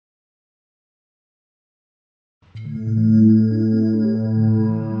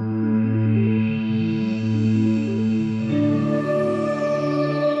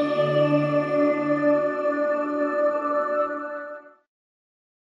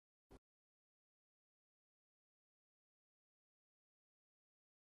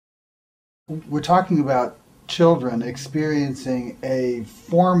We're talking about children experiencing a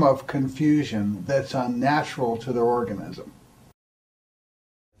form of confusion that's unnatural to their organism.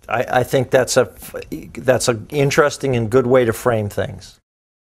 I think that's an interesting and good way to frame things.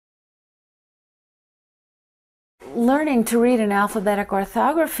 Learning to read in alphabetic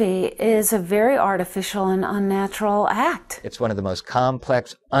orthography is a very artificial and unnatural act. It's one of the most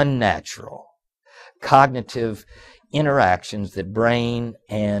complex, unnatural, cognitive interactions that brain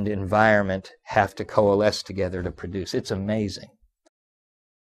and environment have to coalesce together to produce. It's amazing.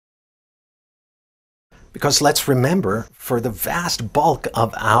 Because let's remember, for the vast bulk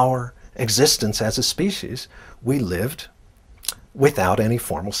of our existence as a species, we lived without any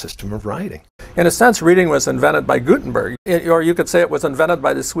formal system of writing. In a sense, reading was invented by Gutenberg, or you could say it was invented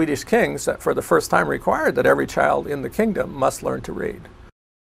by the Swedish kings that for the first time required that every child in the kingdom must learn to read.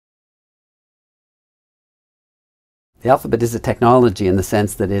 The alphabet is a technology in the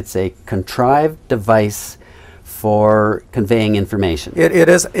sense that it's a contrived device for conveying information. It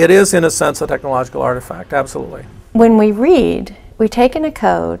is in a sense a technological artifact, absolutely. When we read, we take in a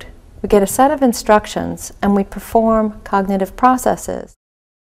code, we get a set of instructions, and we perform cognitive processes.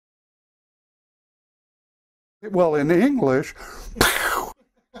 Well, in English,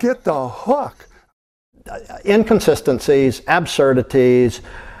 get the hook. Inconsistencies, absurdities,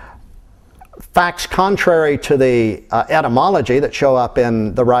 facts contrary to the etymology that show up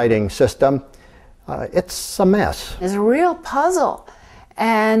in the writing system, it's a mess. It's a real puzzle,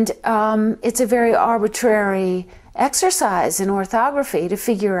 and it's a very arbitrary exercise in orthography to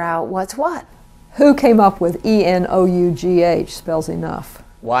figure out what's what. Who came up with E-N-O-U-G-H spells enough?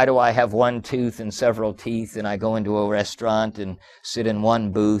 Why do I have one tooth and several teeth, and I go into a restaurant and sit in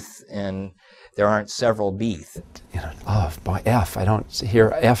one booth and there aren't several beeth? You know, by F, I don't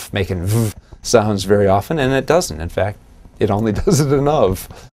hear F making V sounds very often, and it doesn't. In fact, it only does it in of.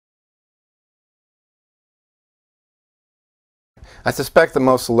 I suspect that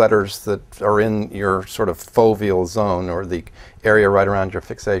most letters that are in your sort of foveal zone, or the area right around your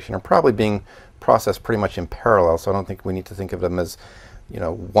fixation, are probably being processed pretty much in parallel, so I don't think we need to think of them as, you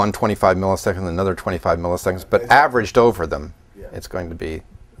know, one 25 milliseconds, another 25 milliseconds, but averaged over them, it's going to be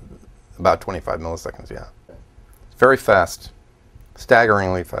about 25 milliseconds, yeah. It's very fast,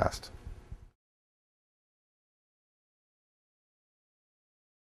 staggeringly fast.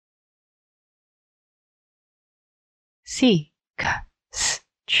 C. K, S,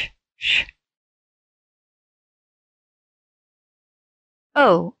 Ch, Sh.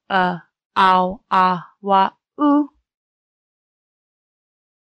 O, ow, wa, oo.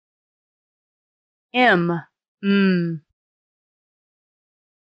 M,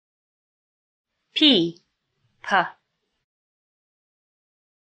 P, P.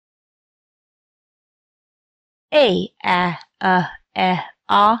 A, A.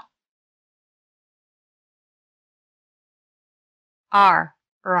 R,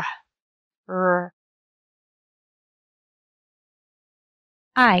 R.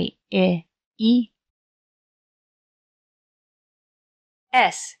 I, E.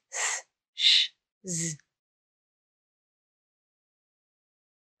 S, Sh, Z.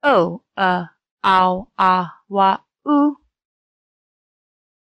 O, ow, wa, oo.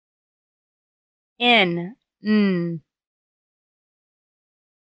 N,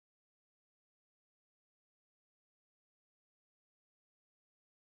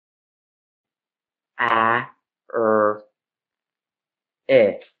 I, our,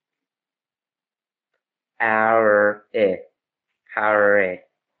 Harry,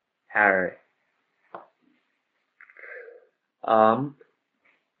 our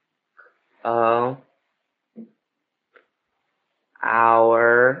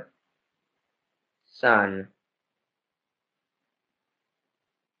son,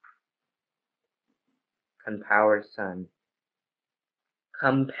 compowered son,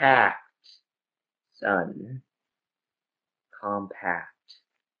 compact son, compact,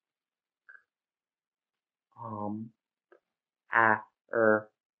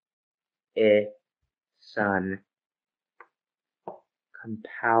 son,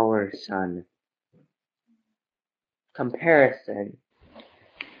 compower son, comparison.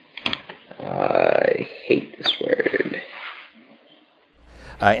 I hate this word.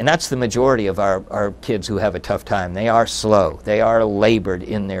 And that's the majority of our kids who have a tough time. They are slow. They are labored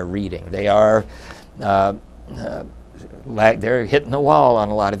in their reading. They are they're hitting the wall on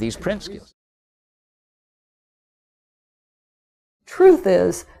a lot of these print skills. truth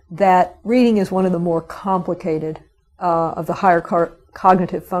is that reading is one of the more complicated of the higher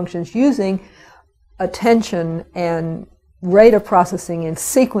cognitive functions, using attention and rate of processing and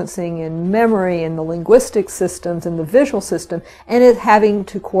sequencing and memory and the linguistic systems and the visual system, and it having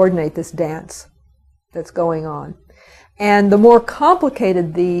to coordinate this dance that's going on. And the more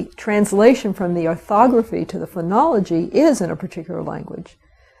complicated the translation from the orthography to the phonology is in a particular language,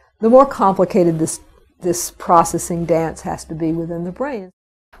 the more complicated this processing dance has to be within the brain.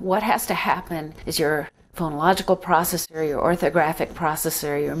 What has to happen is your phonological processor, your orthographic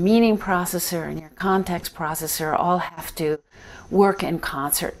processor, your meaning processor, and your context processor all have to work in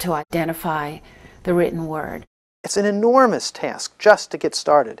concert to identify the written word. It's an enormous task just to get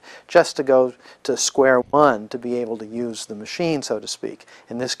started, just to go to square one to be able to use the machine, so to speak,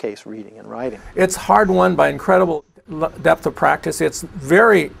 in this case reading and writing. It's hard won by incredible depth of practice. It's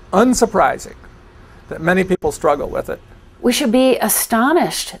very unsurprising that many people struggle with it. We should be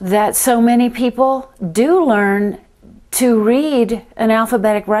astonished that so many people do learn to read an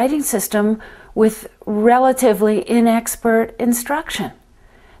alphabetic writing system with relatively inexpert instruction.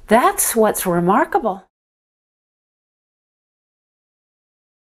 That's what's remarkable.